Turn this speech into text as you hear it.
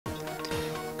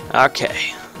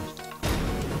Okay.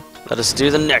 Let us do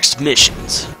the next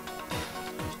missions.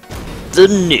 The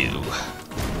new.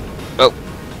 Oh.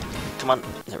 Come on.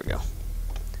 There we go.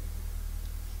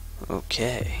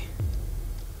 Okay.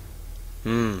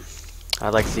 I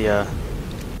like the,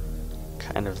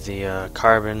 kind of the,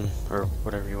 carbon, or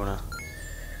whatever you wanna...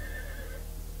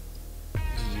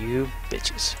 You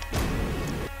bitches.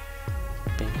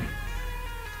 Bing.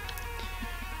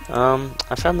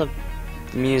 I found the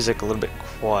music a little bit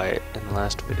quiet in the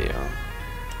last video,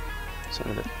 so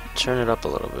I'm gonna turn it up a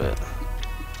little bit,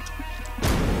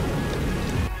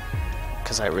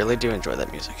 because I really do enjoy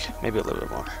that music. Maybe a little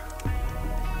bit more.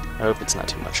 I hope it's not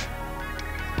too much.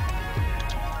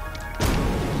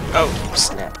 Oh,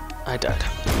 snap. I died.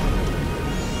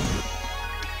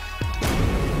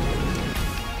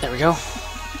 There we go.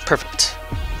 Perfect.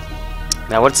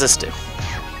 Now what does this do?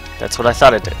 That's what I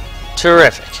thought it did.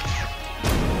 Terrific.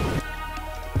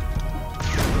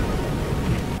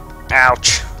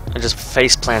 Ouch. I just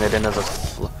face planted into the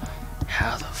floor.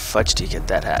 How the fudge do you get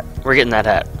that hat? We're getting that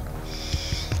hat.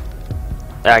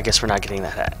 I guess we're not getting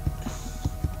that hat.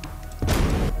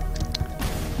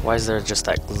 Why is there just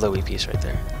that glowy piece right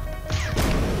there?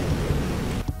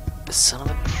 Son of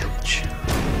a bitch.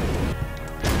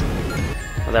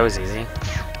 Well, that was easy.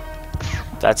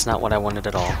 That's not what I wanted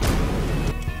at all.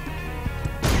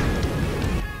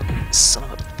 Son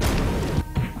of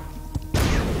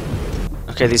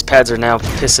a... Okay, these pads are now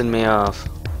pissing me off.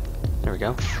 There we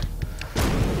go.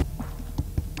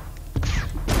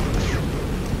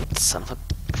 Son of a...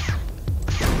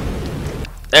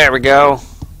 There we go.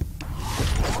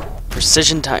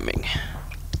 Precision timing.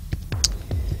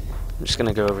 I'm just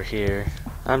gonna go over here.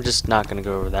 I'm just not gonna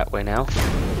go over that way now.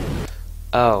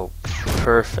 Oh,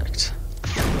 perfect.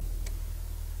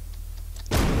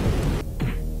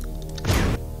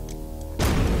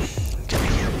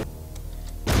 Okay.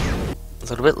 A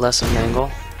little bit less of an angle.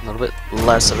 A little bit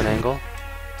less of an angle.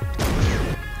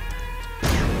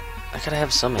 I gotta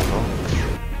have some angle.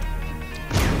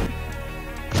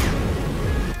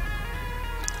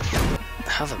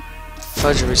 How the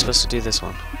fudge are we supposed to do this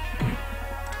one?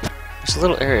 There's a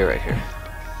little area right here.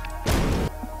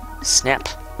 Snap,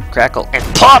 crackle, and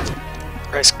pop!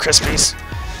 Rice Krispies.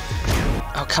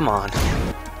 Oh, come on.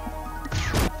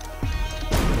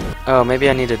 Oh, maybe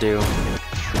I need to do...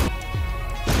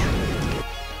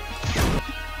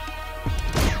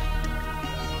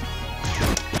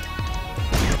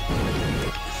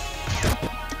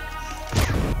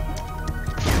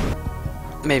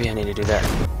 Maybe I need to do that.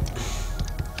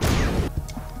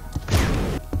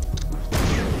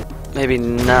 Maybe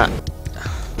not.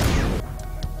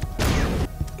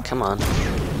 Come on.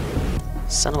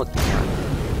 Son of a gun.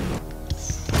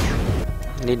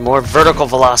 Need more vertical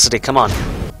velocity, come on.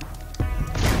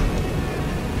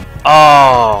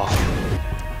 Oh!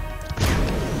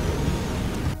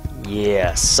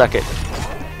 Yeah, suck it.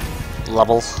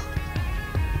 Level.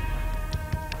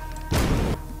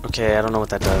 Okay, I don't know what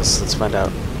that does. Let's find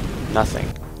out. Nothing.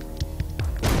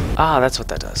 Ah, that's what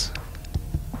that does.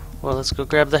 Well, let's go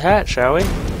grab the hat, shall we?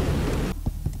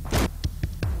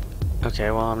 Okay,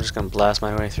 well, I'm just gonna blast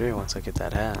my way through once I get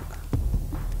that hat.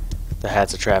 The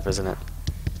hat's a trap, isn't it?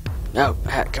 No,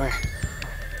 hat, come here.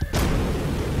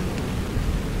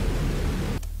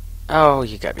 Oh,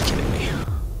 you gotta be kidding me.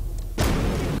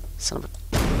 Son of a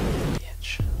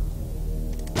bitch.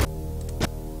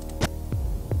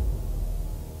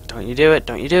 Don't you do it,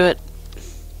 don't you do it.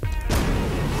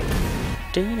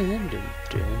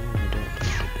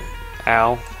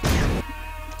 Ow.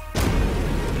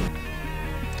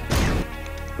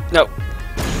 No.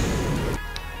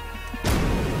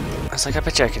 I was like, I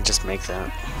bet you I can just make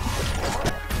that.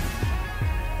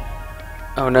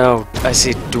 Oh no, I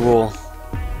see dual.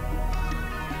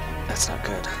 That's not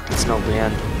good. That's no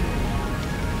bien.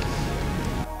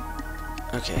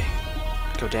 Okay.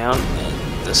 Go down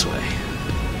and this way.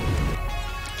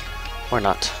 Or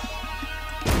not.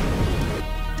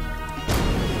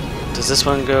 Does this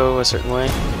one go a certain way?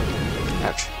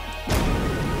 Ouch.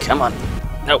 Come on.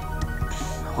 Nope.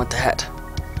 I want the hat.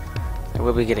 I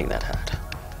will be getting that hat.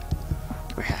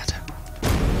 Or hat.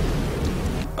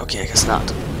 Okay, I guess not.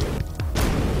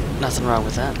 Nothing wrong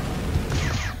with that.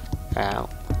 Ow.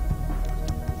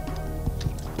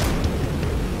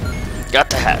 Got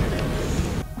the hat.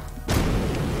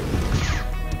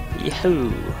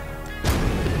 Yahoo!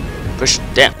 Push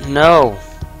down. No!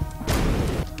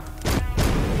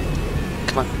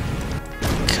 Come on.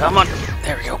 Come on!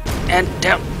 There we go. And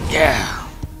down. Yeah!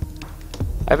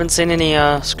 I haven't seen any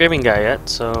screaming guy yet,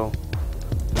 so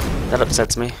that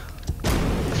upsets me.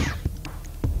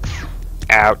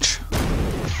 Ouch.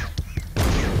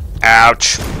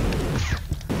 Ouch.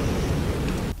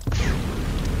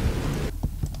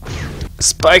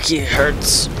 Spiky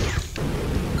hurts.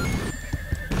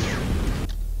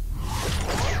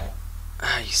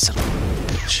 Ah, you son of a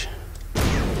bitch.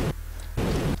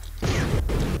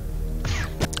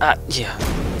 Ah, yeah.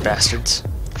 Bastards.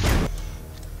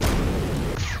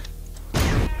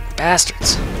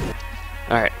 Bastards.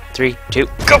 Alright, 3, 2,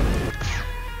 go!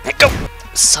 Hey, go!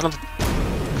 Son of a...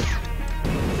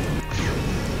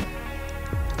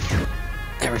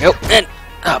 There we go, and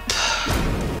up.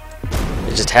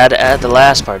 They just had to add the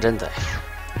last part, didn't they?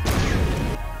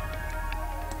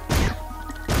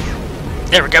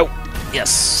 There we go.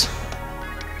 Yes.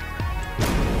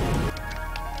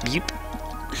 Beep.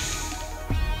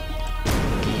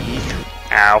 Beep.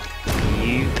 Ow.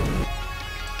 Beep.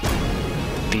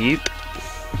 Beep.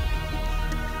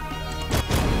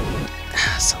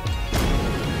 So,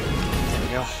 there we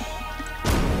go.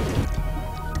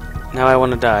 Now I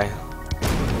want to die.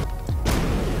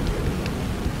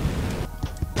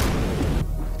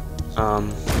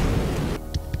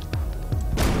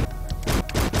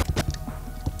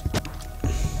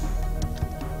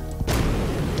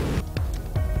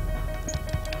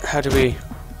 How do we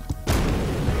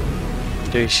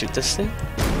shoot this thing?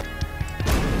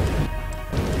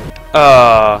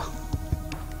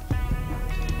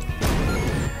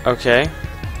 Okay. I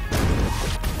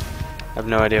have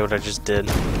no idea what I just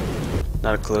did.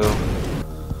 Not a clue.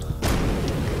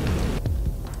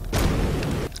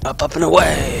 Up, up, and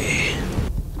away!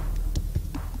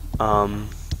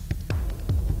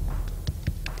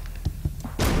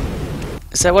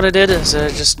 Is that what I did? Is I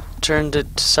just turned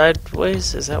it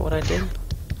sideways? Is that what I did?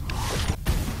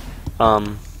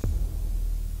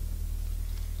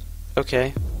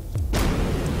 Okay.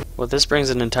 Well, this brings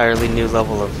an entirely new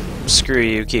level of screw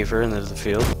you, Kiefer, into the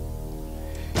field.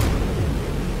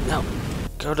 No.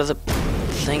 Go to the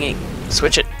thingy.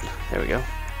 Switch it. There we go.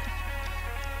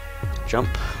 Jump.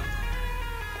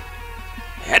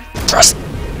 And presto!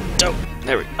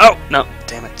 There we go. Oh, no.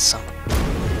 Damn it, son.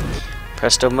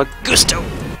 Presto Magusto!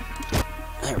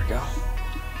 There we go.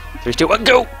 3, 2, 1,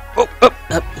 go! Oh, up,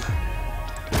 up.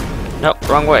 No,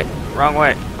 wrong way. Wrong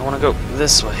way. I want to go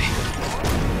this way.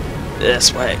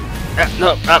 This way.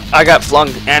 No, I got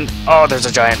flung, and oh, there's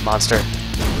a giant monster.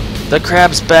 The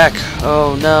crab's back.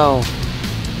 Oh no.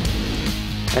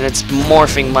 And it's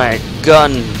morphing my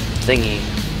gun thingy.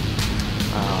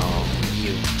 Oh,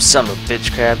 you son of a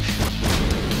bitch, crab.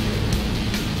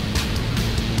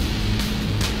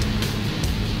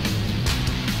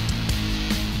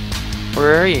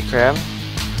 Where are you, crab?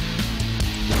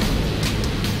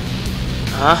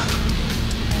 Huh?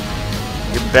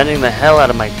 You're bending the hell out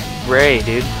of my ray,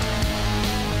 dude.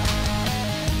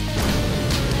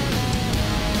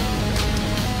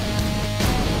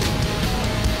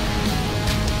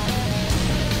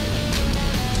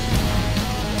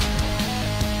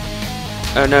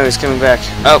 Oh no, he's coming back.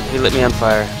 Oh, he lit me on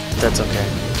fire. That's okay.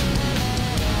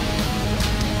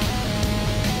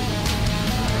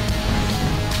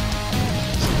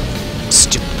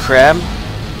 Stupid crab.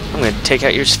 I'm gonna take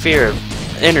out your sphere of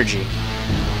energy.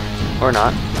 Or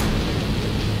not.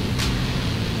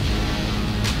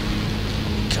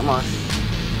 Come on.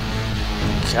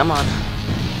 Come on.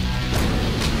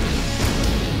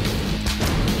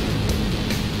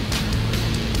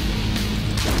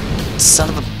 Son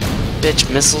of a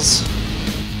bitch, missiles.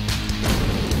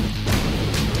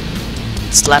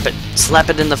 Slap it. Slap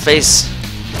it in the face.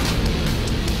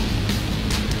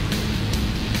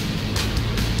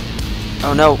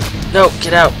 Oh no. No,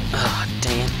 get out. Oh,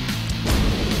 dang it.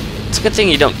 It's a good thing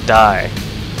you don't die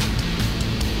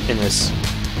in this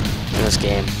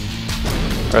game.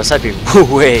 Or else I'd be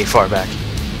way far back.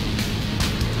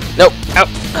 Nope. Out.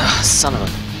 Ugh, son of a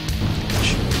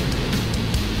bitch.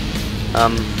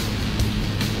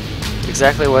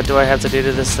 Exactly what do I have to do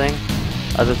to this thing?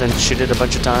 Other than shoot it a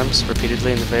bunch of times,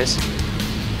 repeatedly in the face?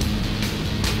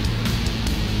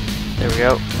 There we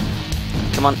go.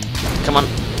 Come on. Come on.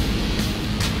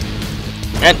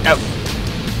 And out.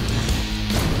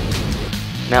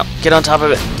 Now, get on top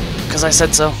of it. Because I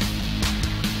said so.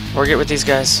 Or get with these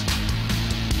guys.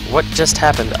 What just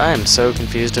happened? I am so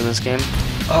confused in this game.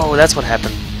 Oh, that's what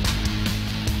happened.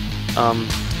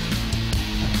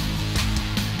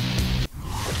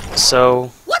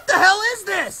 So... What the hell is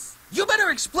this? You better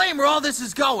explain where all this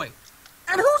is going.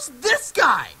 And who's this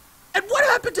guy? And what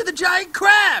happened to the giant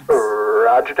crabs?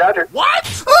 Roger, Dodger. What?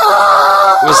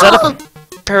 Was that a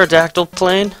pterodactyl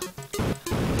plane?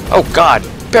 Oh god.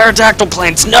 Pterodactyl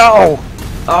planes, no!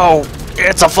 Oh,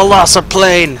 it's a philosopher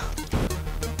plane!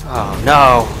 Oh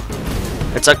no.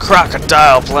 It's a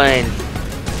crocodile plane.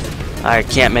 I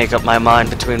can't make up my mind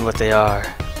between what they are.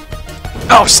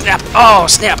 Oh snap! Oh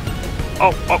snap!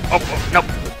 Nope.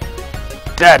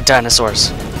 Bad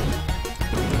dinosaurs.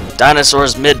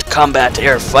 Dinosaurs mid-combat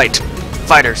air fight.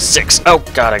 Fighter 6. Oh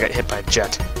god, I got hit by a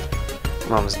jet.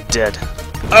 I'm almost dead.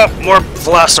 Oh, more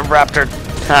philosoraptor.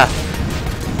 Ha.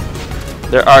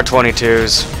 There are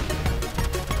 22s.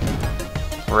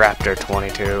 Raptor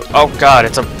 22. Oh god,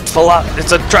 it's a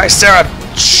Tricera.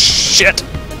 Shit.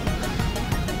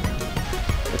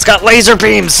 It's got laser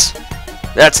beams.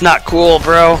 That's not cool,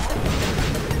 bro.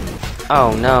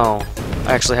 Oh no.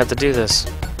 I actually have to do this.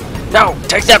 No,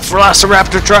 take that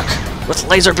philosoraptor truck with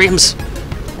laser beams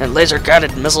and laser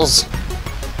guided missiles.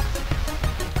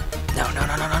 No.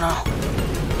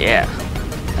 Yeah.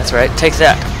 That's right. Take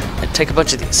that. And take a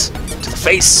bunch of these. To the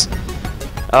face.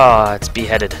 Oh, it's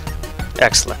beheaded.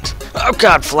 Excellent. Oh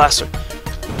god, Philosopher.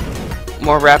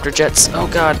 More raptor jets. Oh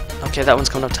god. Okay, that one's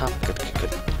coming up top. Good.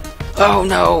 Oh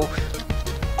no.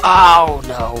 Oh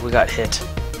no, we got hit.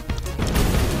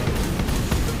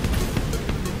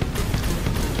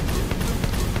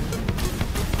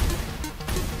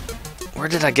 Where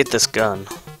did I get this gun?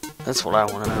 That's what I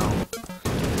want to know.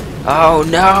 Oh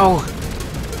no!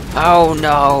 Oh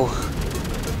no!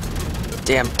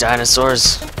 Damn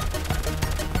dinosaurs.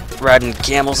 Riding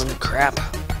camels and crap.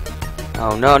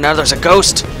 Oh no, now there's a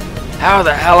ghost! How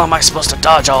the hell am I supposed to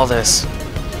dodge all this?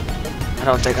 I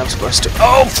don't think I'm supposed to.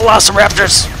 Oh,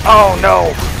 Velociraptors! Oh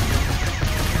no!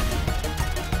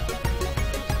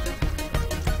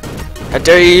 How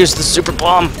dare you use the super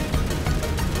bomb?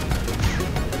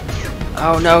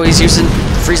 Oh no, he's using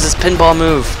Frieza's pinball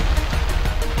move.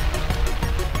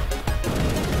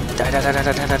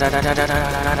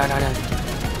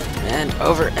 And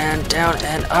over and down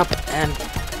and up and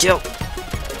kill.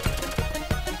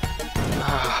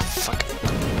 Ah, fuck.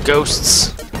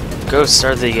 Ghosts. Ghosts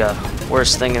are the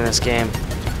worst thing in this game.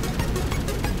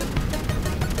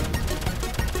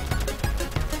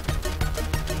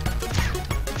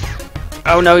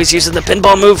 Oh no, he's using the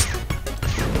pinball move.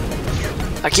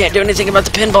 I can't do anything about the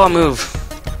pinball move.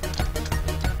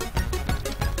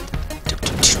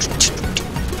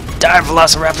 Die,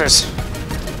 Velociraptors!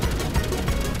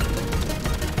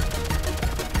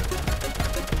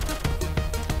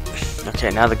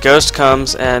 Okay, now the ghost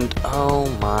comes and oh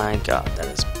my god, that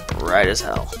is bright as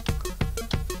hell.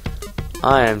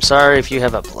 I am sorry if you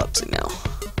have epilepsy now.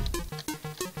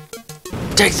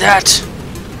 Take that!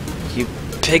 You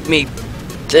pygmy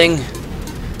thing.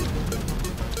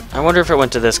 I wonder if it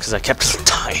went to this because I kept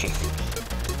dying.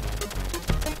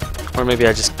 Or maybe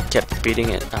I just kept beating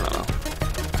it. I don't know.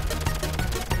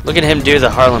 Look at him do the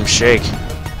Harlem Shake.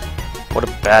 What a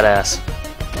badass.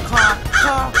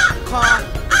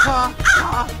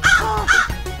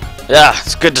 Yeah,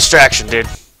 it's a good distraction, dude.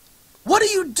 What are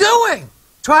you doing?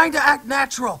 Trying to act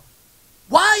natural.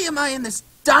 Why am I in this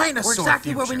dinosaur We're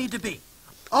exactly where we need to be.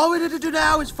 All we need to do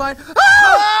now is find...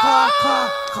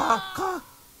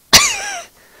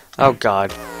 Oh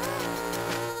god.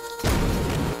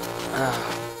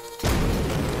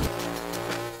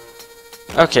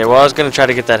 Okay, well I was gonna try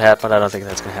to get that hat, but I don't think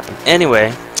that's gonna happen.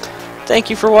 Anyway, thank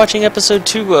you for watching episode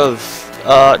 2 of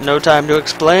No Time to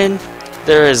Explain.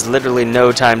 There is literally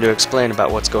no time to explain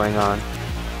about what's going on,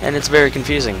 and it's very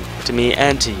confusing to me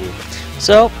and to you.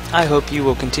 So, I hope you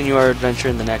will continue our adventure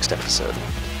in the next episode.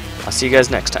 I'll see you guys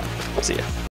next time. See ya.